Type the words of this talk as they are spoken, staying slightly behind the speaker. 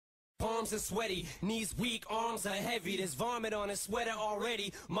palms are sweaty, knees weak, arms are heavy. There's vomit on his sweater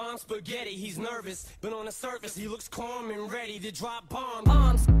already. Mom's spaghetti, he's nervous, but on the surface he looks calm and ready to drop bombs.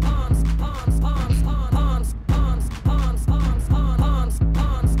 Bombs, bombs, bombs, bombs, bombs, bombs, bombs, bombs, bombs, bombs,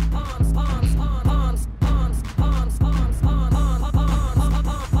 bombs, bombs, bombs, bombs, bombs, bombs, bombs, bombs.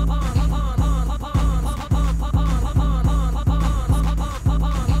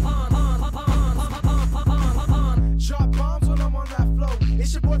 Drop bombs when I'm on that flow.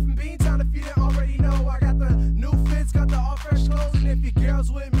 It's your boy from Beantown, if you didn't already know. I got the new fits, got the all fresh clothes. And if your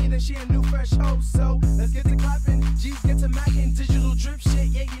girl's with me, then she a new fresh hoe. So let's get to clapping, G's get to macking. Digital drip shit,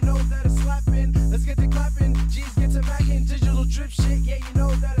 yeah, you know that it's slapping. Let's get to clapping, G's get to macking. Digital drip shit, yeah, you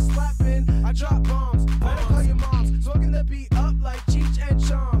know that it's slapping. I drop bombs, better call your moms. Smoking the beat up like Cheech and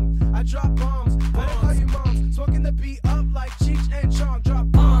Chong. I drop bombs, better call your moms. Smoking the beat up like Cheech and Chong. Drop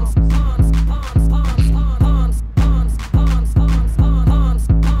bombs, bombs, bombs, bombs, bombs, bombs, bombs, bombs, bombs, bombs, bombs,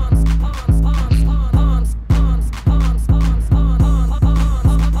 bombs, bombs, bombs, bombs, bombs, bombs,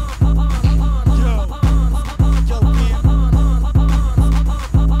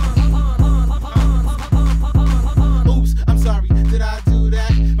 Yo, oops, I'm sorry, did I do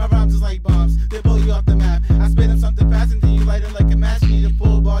that? My rhymes is like bombs, they blow you off the map. I spit up something fast and then you light it like a match. Need a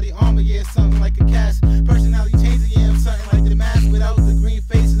full body armor, yeah, something like a cast. Personality changing, yeah, I'm something like the mask. Without the green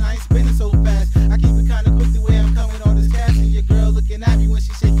face and I ain't spinning so fast. I keep it kinda quick the way I'm coming on this cast. And your girl looking at me when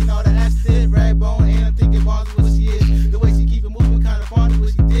she shaking all the ass did. Rag bone and I'm thinking bombs is what she is. The way she keep it moving kinda funny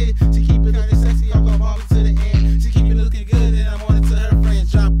what she did. She keep it kinda sexy, I'm gonna bomb it to the end. She keep it looking good and I'm on it to her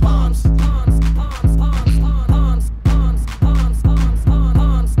friends. Drop bombs. bombs, bombs, bombs, bombs, bombs, bombs,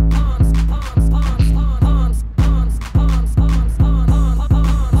 bombs, bombs, bombs, bombs, bombs, bombs, bombs, bombs, bombs,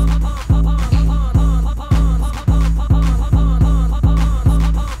 bombs,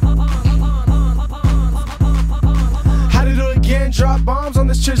 How to do it again? Drop bombs on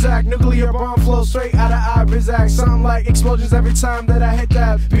this Trizak. Nuclear bomb flow straight out of Ibrizak. Something like explosions every time that I hit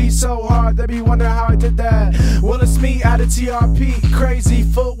that beat so hard they be wondering how I did that. Well, it's me out of TRP. Crazy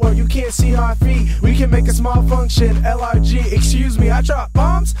footwork, you can't see our feet. We can make a small function LRG. Excuse me, I drop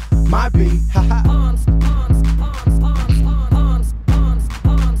bombs. My beat. Haha. bombs.